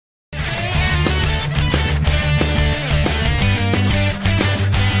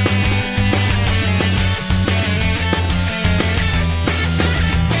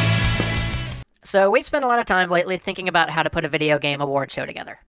So we've spent a lot of time lately thinking about how to put a video game award show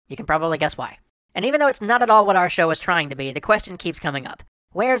together. You can probably guess why. And even though it's not at all what our show is trying to be, the question keeps coming up.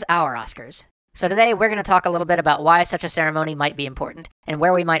 Where's our Oscars? So today we're going to talk a little bit about why such a ceremony might be important, and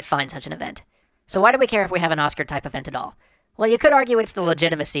where we might find such an event. So why do we care if we have an Oscar-type event at all? Well, you could argue it's the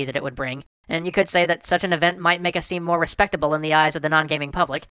legitimacy that it would bring, and you could say that such an event might make us seem more respectable in the eyes of the non-gaming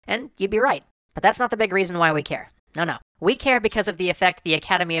public, and you'd be right. But that's not the big reason why we care. No. We care because of the effect the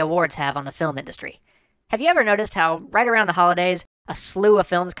Academy Awards have on the film industry. Have you ever noticed how, right around the holidays, a slew of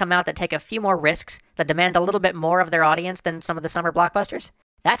films come out that take a few more risks, that demand a little bit more of their audience than some of the summer blockbusters?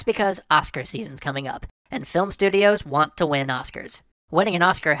 That's because Oscar season's coming up, and film studios want to win Oscars. Winning an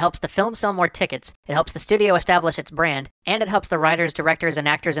Oscar helps the film sell more tickets, it helps the studio establish its brand, and it helps the writers, directors, and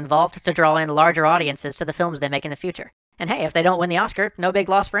actors involved to draw in larger audiences to the films they make in the future. And hey, if they don't win the Oscar, no big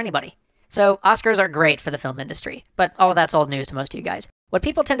loss for anybody. So, Oscars are great for the film industry, but all of that's old news to most of you guys. What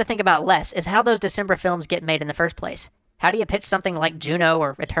people tend to think about less is how those December films get made in the first place. How do you pitch something like Juno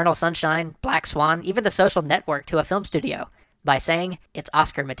or Eternal Sunshine, Black Swan, even The Social Network to a film studio? By saying, it's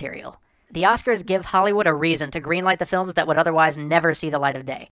Oscar material. The Oscars give Hollywood a reason to greenlight the films that would otherwise never see the light of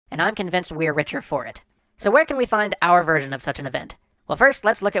day, and I'm convinced we're richer for it. So where can we find our version of such an event? Well, first,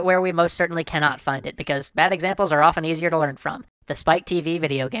 let's look at where we most certainly cannot find it, because bad examples are often easier to learn from. The Spike TV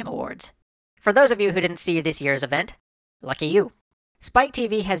Video Game Awards. For those of you who didn't see this year's event, lucky you. Spike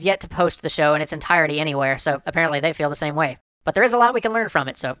TV has yet to post the show in its entirety anywhere, so apparently they feel the same way. But there is a lot we can learn from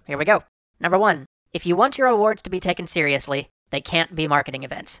it, so here we go. Number 1. If you want your awards to be taken seriously, they can't be marketing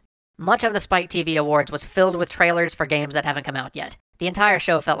events. Much of the Spike TV Awards was filled with trailers for games that haven't come out yet. The entire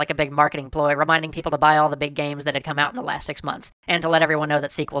show felt like a big marketing ploy, reminding people to buy all the big games that had come out in the last 6 months, and to let everyone know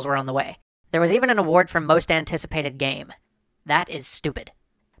that sequels were on the way. There was even an award for Most Anticipated Game. That is stupid.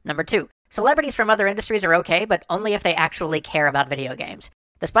 Number 2. Celebrities from other industries are okay, but only if they actually care about video games.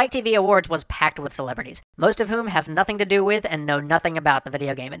 The Spike TV Awards was packed with celebrities, most of whom have nothing to do with and know nothing about the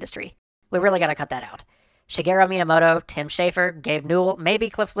video game industry. We really gotta cut that out. Shigeru Miyamoto, Tim Schafer, Gabe Newell, maybe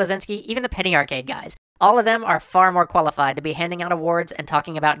Cliff Bleszinski, even the Penny Arcade guys. All of them are far more qualified to be handing out awards and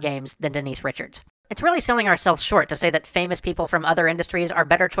talking about games than Denise Richards. It's really selling ourselves short to say that famous people from other industries are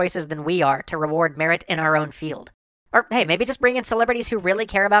better choices than we are to reward merit in our own field. Or hey, maybe just bring in celebrities who really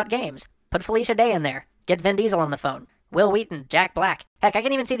care about games. Put Felicia Day in there. Get Vin Diesel on the phone. Will Wheaton, Jack Black. Heck, I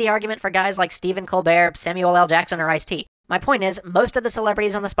can even see the argument for guys like Stephen Colbert, Samuel L. Jackson, or Ice-T. My point is, most of the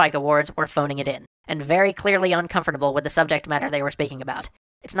celebrities on the Spike Awards were phoning it in, and very clearly uncomfortable with the subject matter they were speaking about.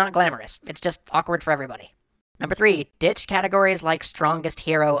 It's not glamorous. It's just awkward for everybody. Number 3, ditch categories like Strongest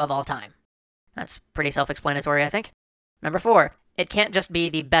Hero of All Time. That's pretty self-explanatory, I think. Number 4, it can't just be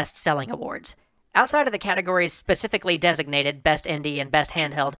the best-selling awards. Outside of the categories specifically designated Best Indie and Best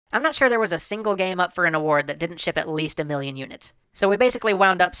Handheld, I'm not sure there was a single game up for an award that didn't ship at least 1 million units. So we basically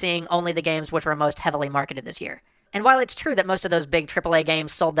wound up seeing only the games which were most heavily marketed this year. And while it's true that most of those big AAA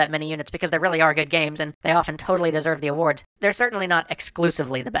games sold that many units because they really are good games and they often totally deserve the awards, they're certainly not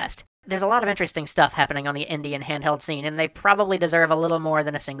exclusively the best. There's a lot of interesting stuff happening on the indie and handheld scene, and they probably deserve a little more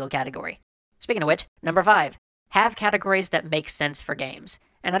than a single category. Speaking of which, number 5, have categories that make sense for games.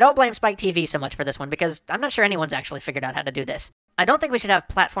 And I don't blame Spike TV so much for this one, because I'm not sure anyone's actually figured out how to do this. I don't think we should have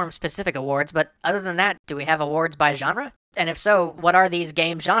platform-specific awards, but other than that, do we have awards by genre? And if so, what are these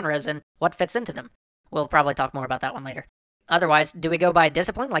game genres and what fits into them? We'll probably talk more about that one later. Otherwise, do we go by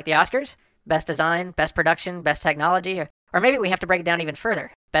discipline like the Oscars? Best design, best production, best technology? Or maybe we have to break it down even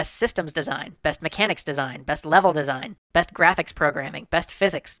further. Best systems design, best mechanics design, best level design, best graphics programming, best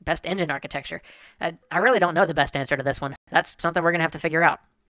physics, best engine architecture. I really don't know the best answer to this one. That's something we're going to have to figure out.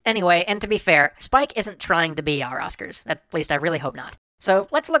 Anyway, and to be fair, Spike isn't trying to be our Oscars. At least I really hope not. So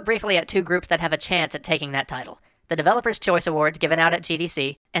let's look briefly at 2 groups that have a chance at taking that title. The Developers' Choice Awards given out at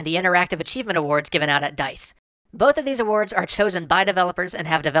GDC, and the Interactive Achievement Awards given out at DICE. Both of these awards are chosen by developers and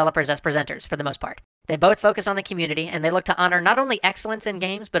have developers as presenters, for the most part. They both focus on the community, and they look to honor not only excellence in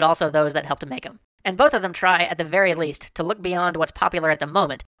games, but also those that help to make them. And both of them try, at the very least, to look beyond what's popular at the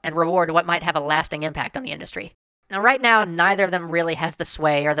moment and reward what might have a lasting impact on the industry. Now, right now, neither of them really has the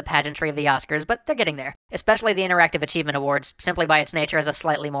sway or the pageantry of the Oscars, but they're getting there, especially the Interactive Achievement Awards, simply by its nature as a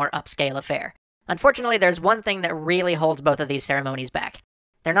slightly more upscale affair. Unfortunately, there's one thing that really holds both of these ceremonies back.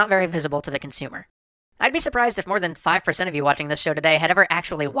 They're not very visible to the consumer. I'd be surprised if more than 5% of you watching this show today had ever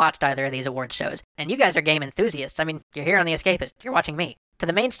actually watched either of these awards shows. And you guys are game enthusiasts. I mean, you're here on The Escapist. You're watching me. To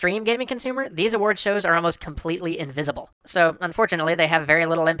the mainstream gaming consumer, these award shows are almost completely invisible. So, unfortunately, they have very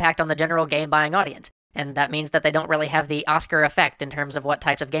little impact on the general game-buying audience. And that means that they don't really have the Oscar effect in terms of what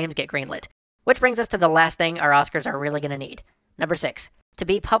types of games get greenlit. Which brings us to the last thing our Oscars are really going to need. Number 6. To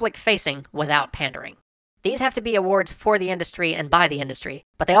be public-facing without pandering. These have to be awards for the industry and by the industry,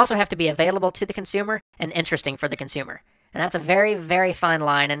 but they also have to be available to the consumer and interesting for the consumer. And that's a very, very fine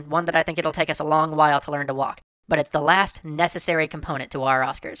line, and one that I think it'll take us a long while to learn to walk. But it's the last necessary component to our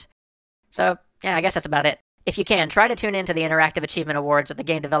Oscars. So, yeah, I guess that's about it. If you can, try to tune in to the Interactive Achievement Awards or the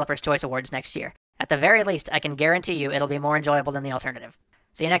Game Developers' Choice Awards next year. At the very least, I can guarantee you it'll be more enjoyable than the alternative.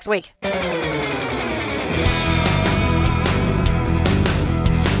 See you next week.